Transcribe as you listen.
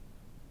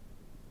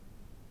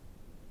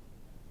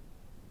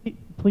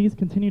please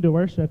continue to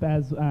worship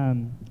as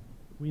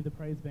we, the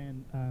praise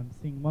band,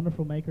 sing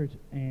Wonderful Maker,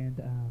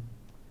 and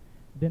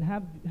then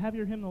have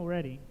your hymnal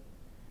ready,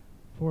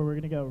 for we're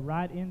going to go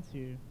right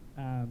into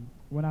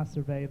When I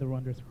Survey the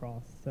Wondrous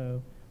Cross.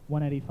 So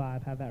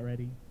 185, have that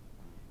ready.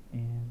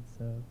 And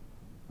so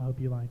I hope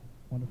you like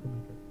Wonderful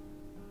Maker.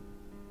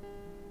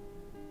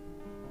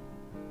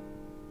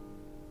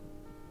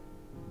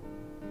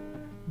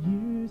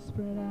 You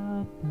spread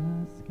out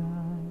the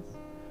skies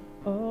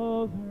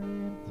over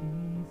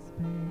empty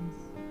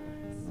space,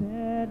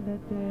 said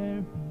let there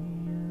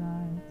be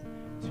light.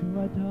 To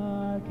a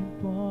dark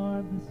and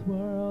formless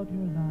world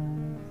your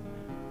light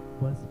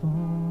was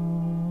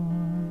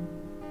born.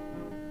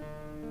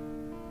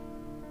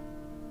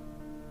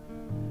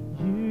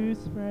 You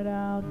spread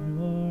out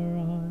your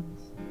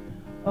arms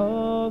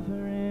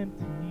over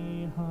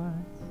empty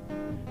hearts,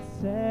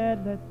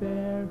 said let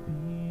there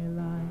be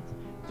light.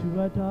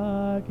 To a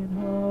dark and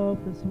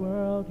hopeless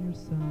world your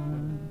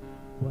Son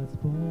was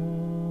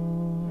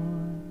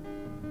born.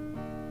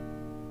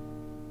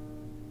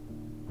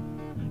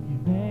 You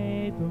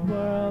made the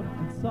world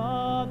and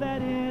saw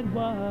that it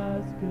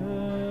was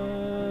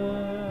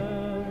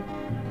good.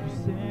 You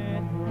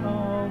sent your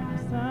only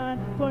Son,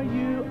 for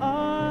you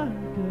are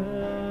good.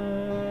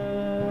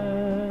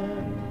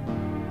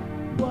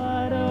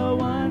 What a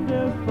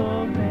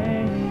wonderful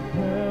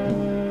Maker.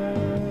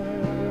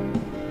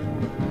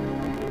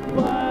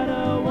 What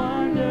a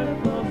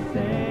wonderful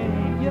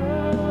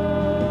Savior.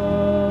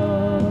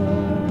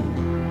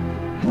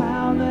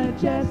 How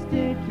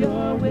majestic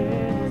your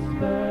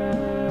whispers.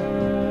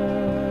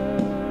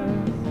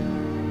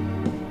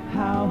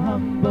 How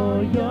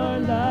humble your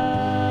love.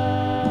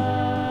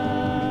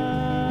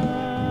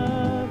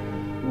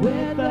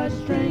 With a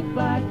strength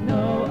like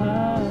no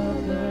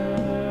other.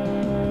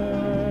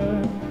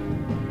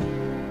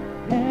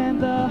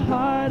 And the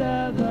heart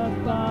of the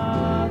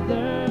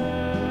Father.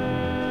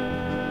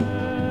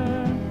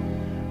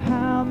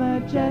 How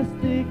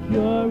majestic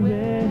your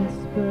whispers.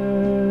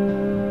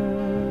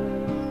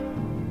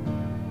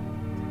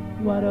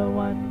 What a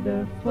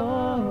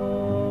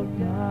wonderful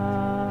God.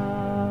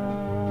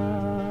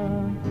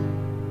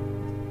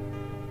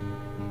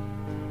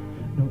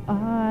 No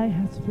eye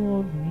has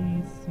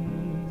fully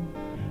seen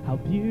how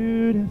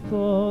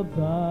beautiful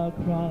the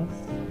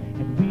cross,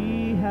 and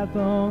we have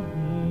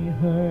only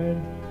heard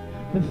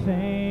the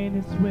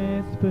faintest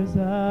whispers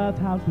of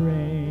how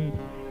great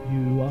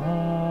you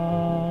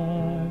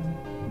are.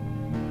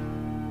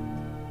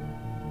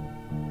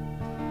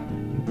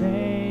 You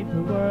made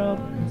the world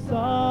and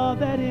saw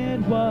that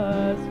it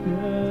was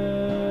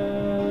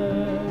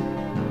good.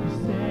 You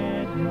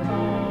sent your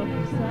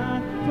only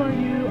Son, for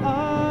you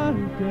are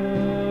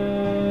good.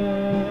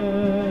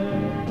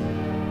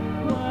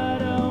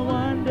 What a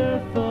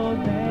wonderful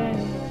Maker.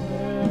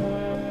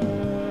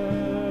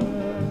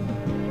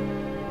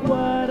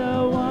 What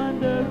a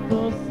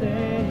wonderful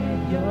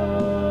Savior.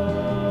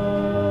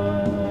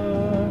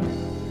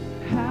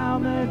 How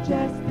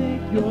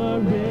majestic your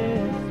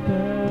whispers.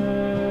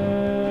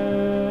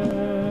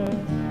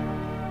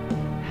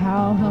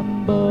 How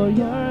humble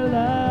your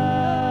love.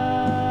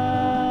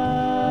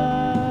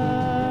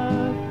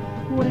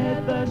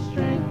 With a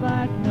strength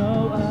like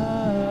no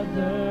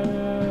other.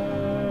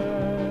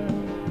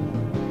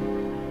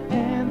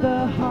 And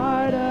the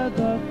heart of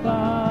the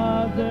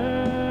Father.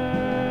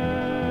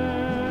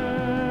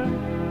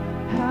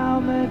 How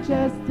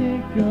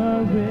majestic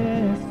your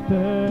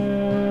whispers.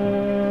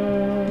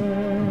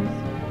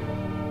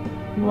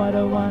 What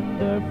a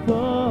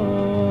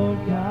wonderful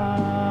God.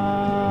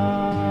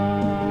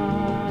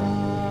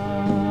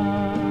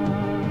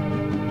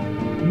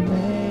 You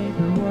made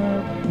the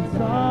world and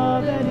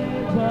saw that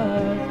it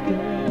was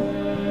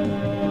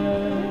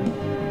good.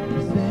 You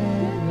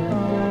sent your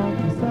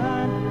only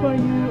Son, for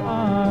you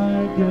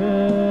are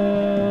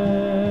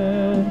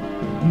good.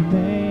 You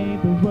made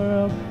the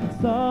world and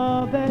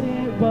saw that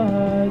it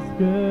was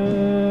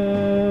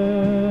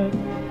good.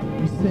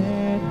 You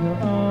sent your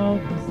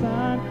only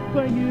Son,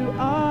 for you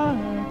are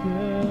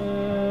good.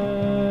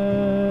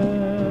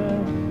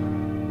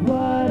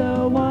 What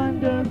a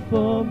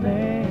wonderful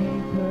Maker.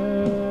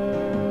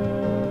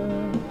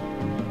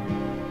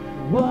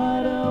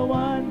 What a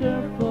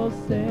wonderful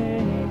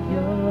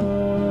Savior.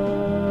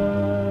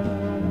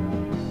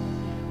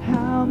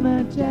 How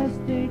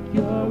majestic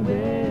your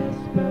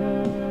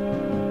whisper.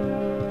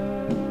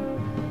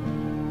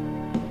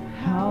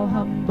 How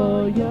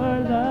humble your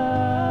love.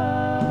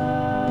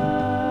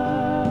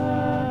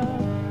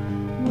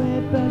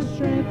 With a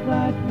strength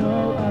like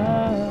no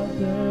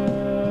other.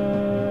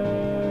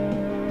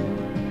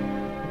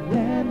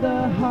 And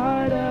the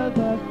heart of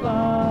the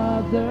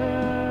Father.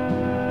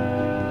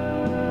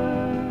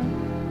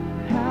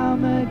 How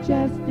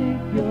majestic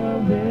your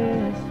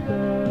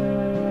whispers.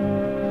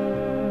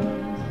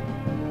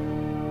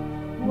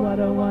 What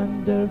a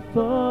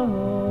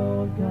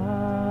wonderful God.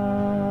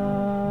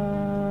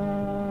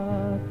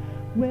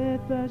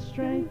 With a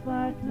strength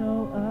like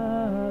no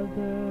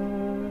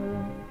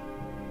other.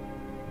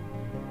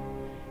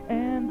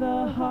 And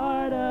the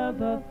heart of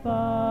the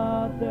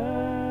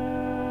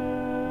Father.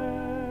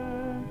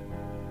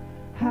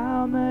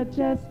 how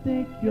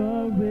majestic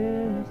your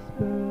whispers.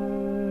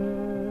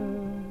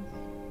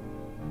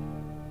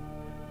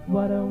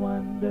 What a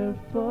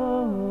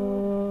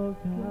wonderful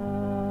God.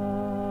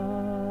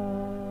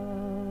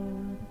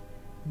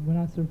 And when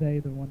I survey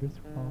the wondrous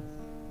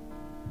cross,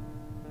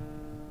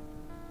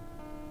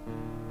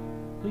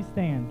 please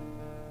stand.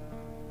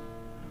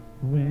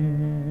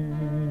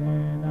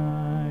 When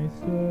I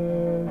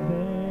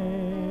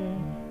survey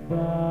the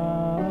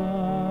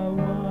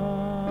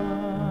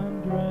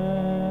wondrous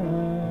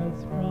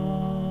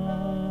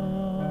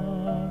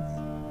cross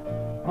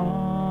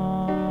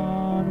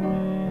on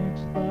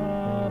which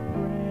the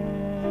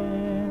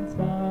Prince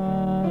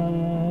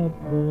of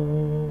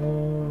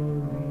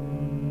Glory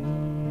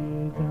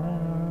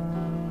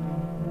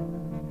died,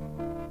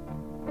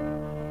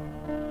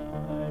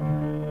 my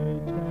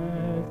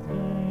richest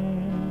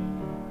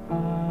gain I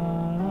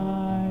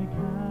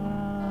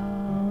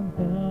count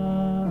the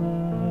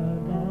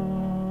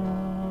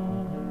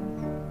loss,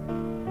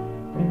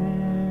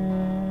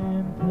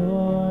 and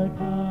pour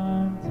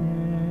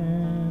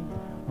content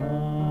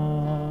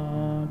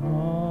on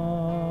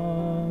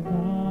all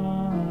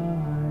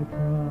thy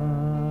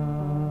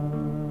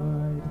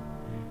pride.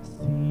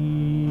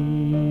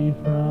 See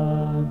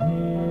from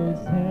his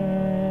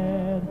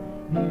head,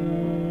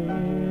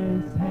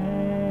 his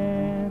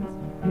hands,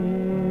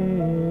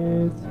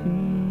 his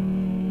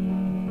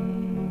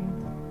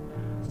feet,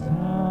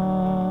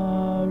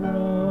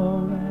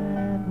 sorrow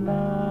and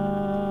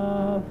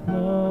love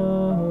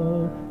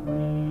flowing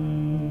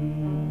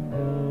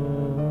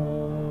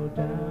low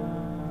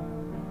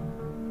down.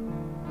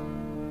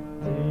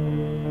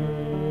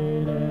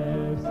 Did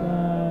ever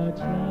such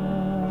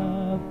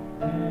love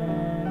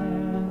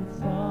and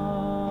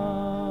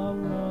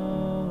sorrow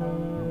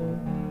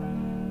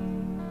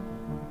meet?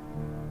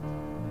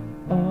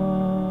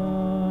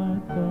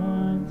 Or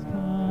thorns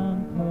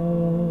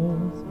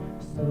compose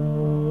so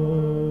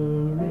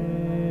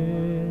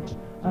rich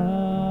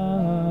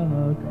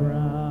a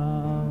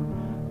crown?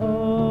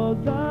 Oh,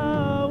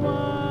 the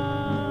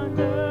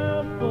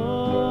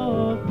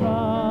wonderful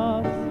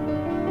cross!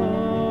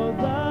 Oh,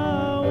 the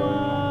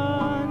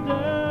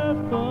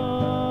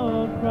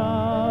wonderful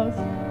cross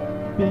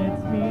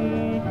bids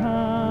me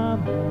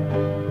come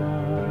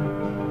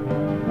undone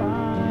and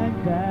find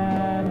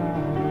that I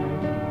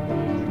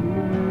may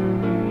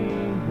truly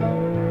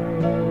live.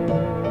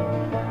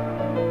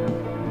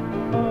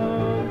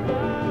 Oh,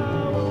 the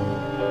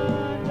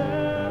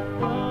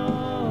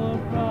wonderful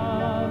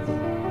cross!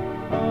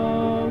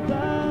 Oh,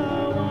 the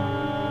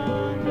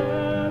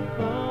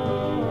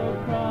wonderful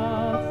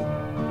cross!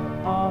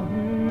 All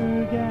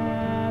who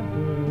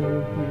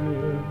gather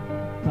here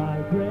by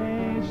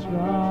grace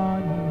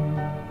drawn in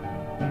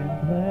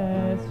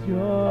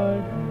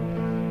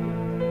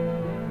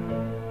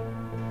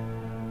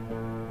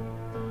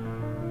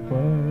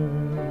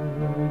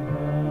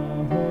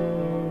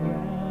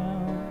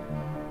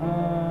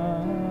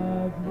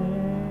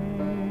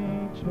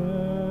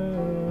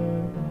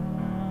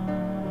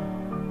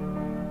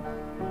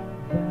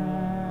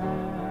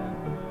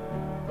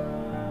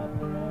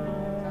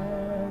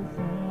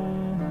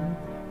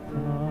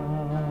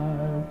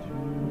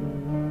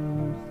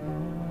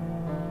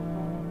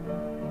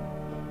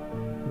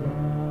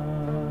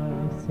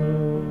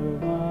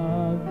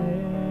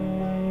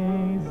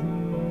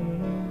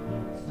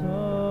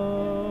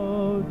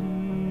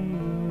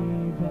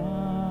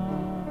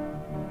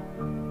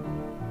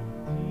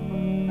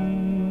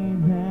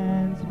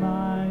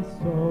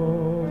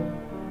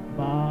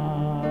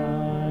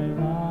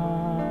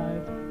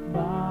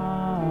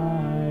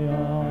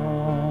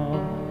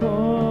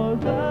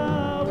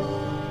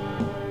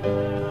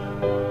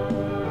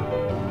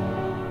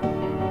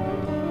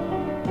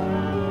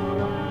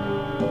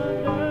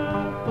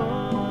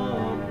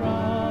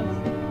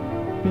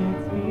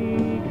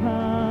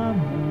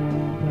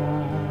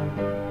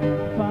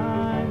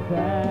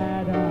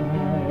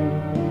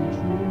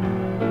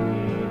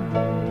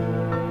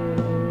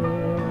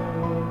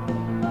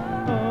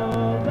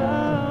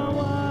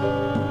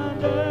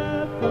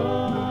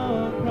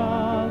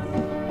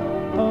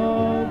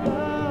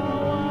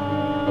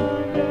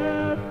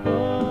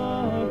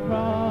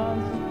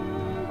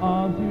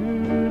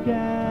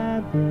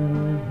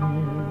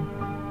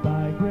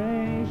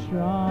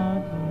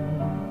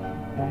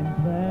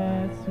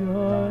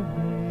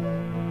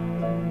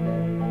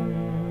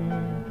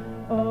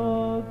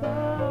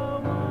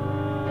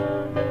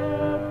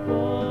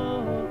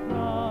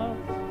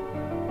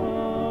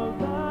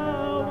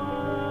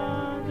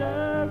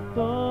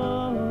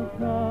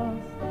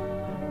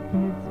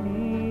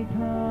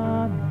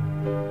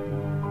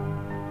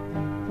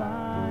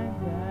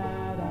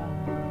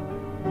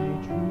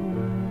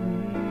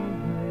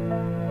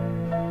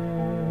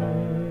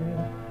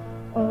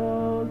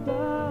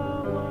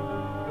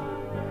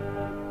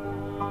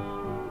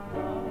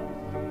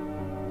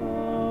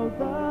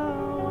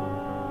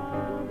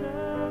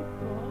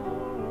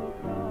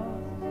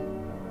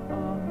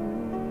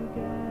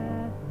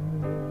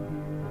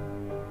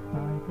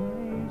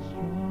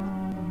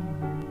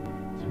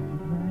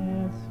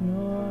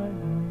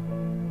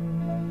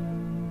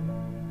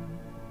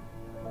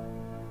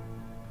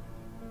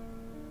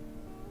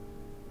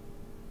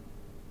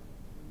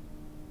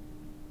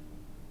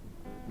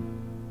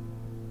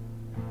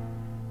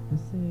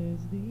This is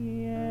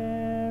the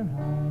air I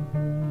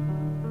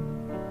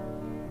breathe.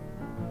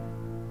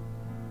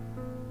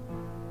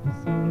 This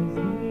is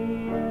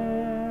the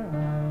air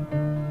I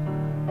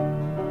breathe.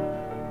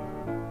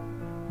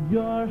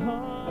 Your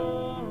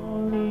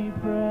holy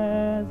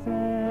presence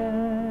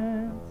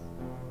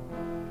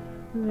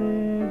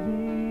living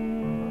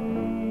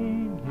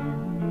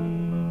in me.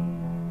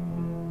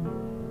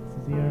 This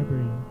is the air I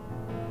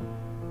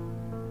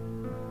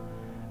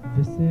breathe.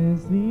 This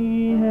is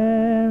the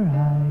air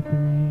I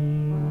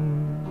breathe.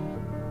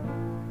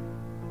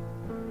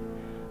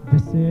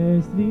 This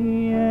is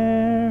the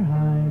air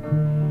I breathe.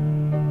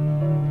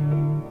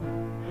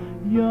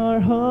 Your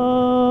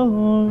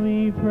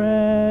holy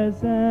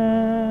presence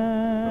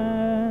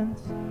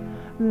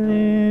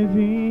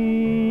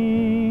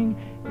living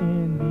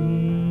in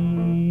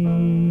me.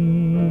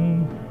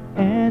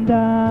 And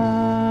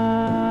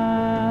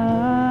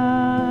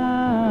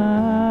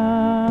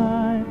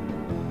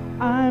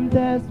I'm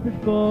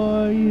desperate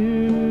for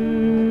you.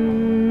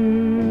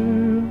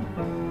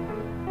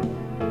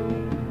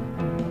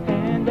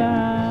 And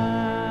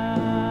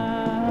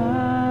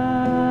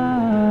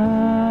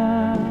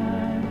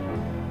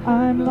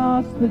I'm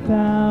lost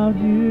without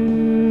you.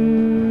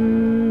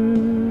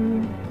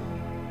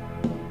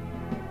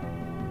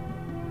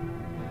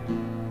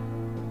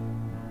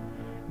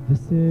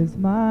 This is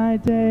my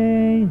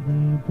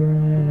daily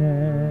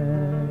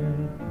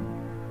bread.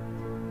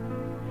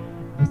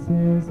 This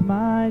is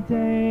my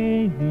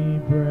daily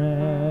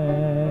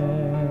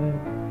bread.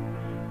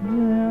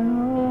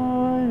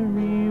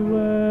 Every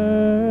word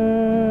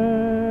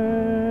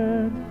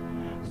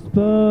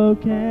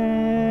spoken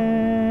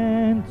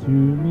to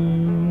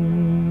me.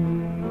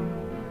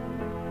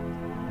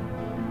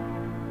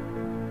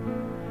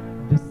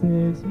 This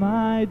is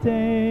my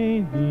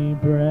daily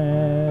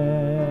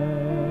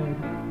bread.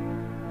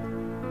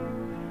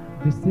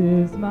 This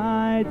is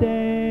my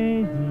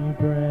daily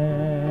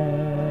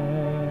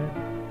bread.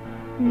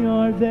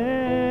 Your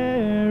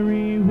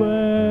very word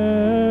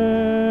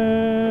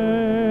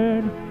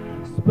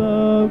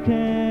spoken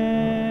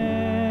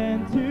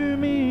to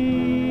me.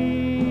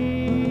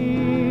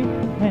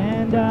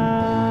 And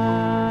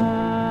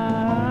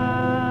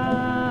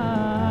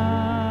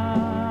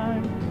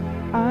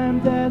I'm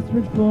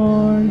desperate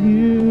for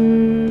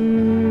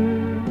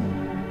you.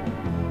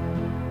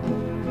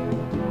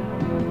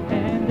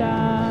 And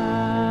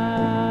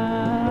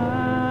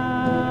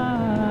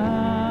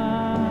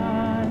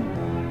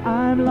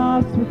I'm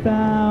lost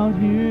without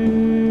you.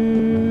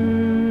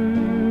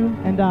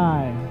 And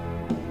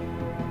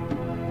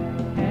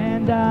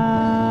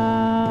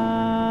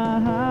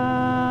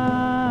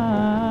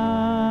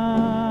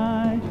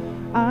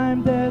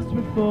I'm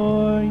desperate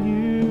for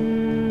you.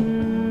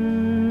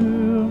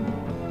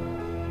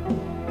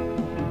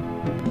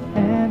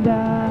 And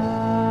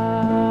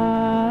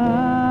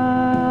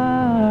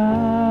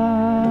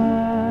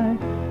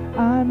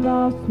I'm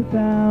lost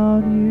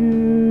without you.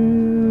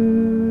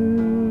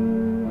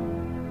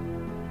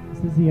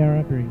 This is the air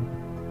I breathe.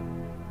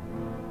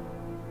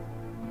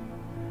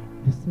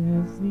 This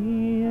is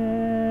the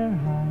air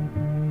I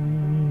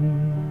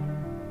breathe.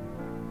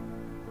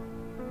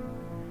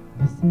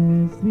 This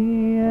is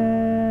the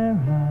air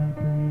I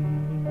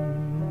breathe.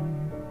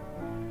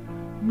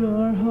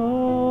 Your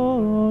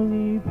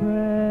holy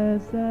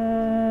presence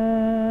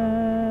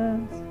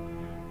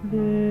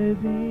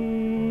living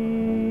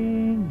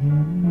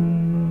in me.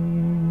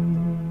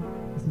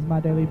 This is my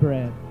daily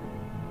bread.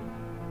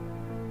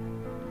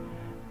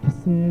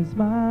 This is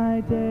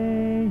my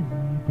daily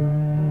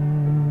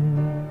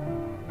bread.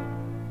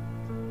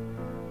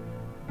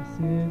 This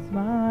is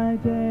my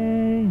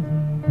daily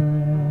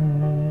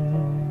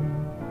bread.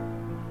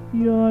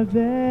 Your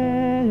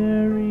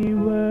very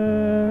word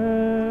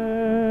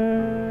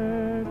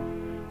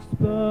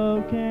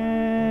spoken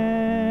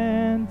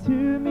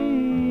to me.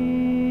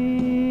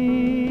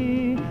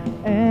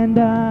 And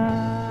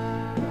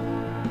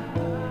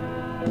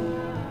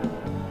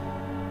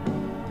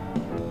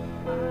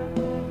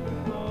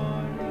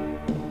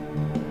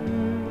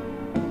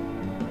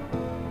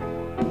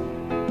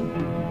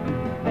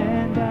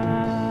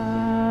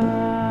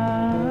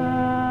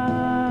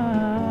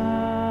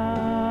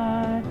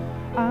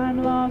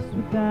I'm lost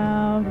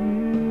without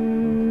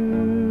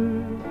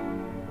you.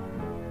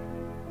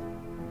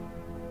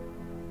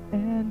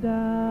 And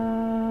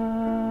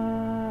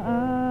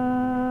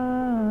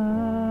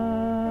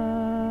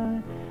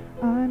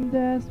I'm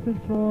desperate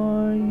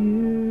for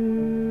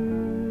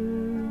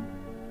you.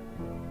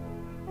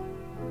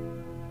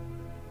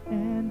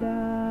 And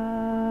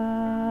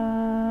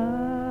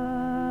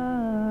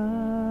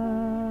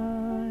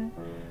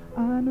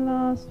I'm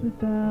lost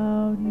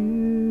without you.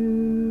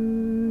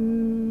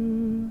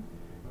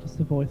 Just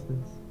the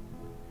voices.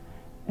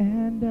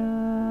 And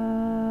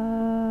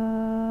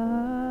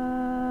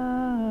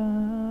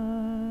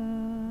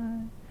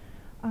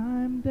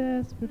I'm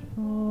desperate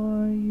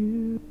for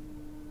you.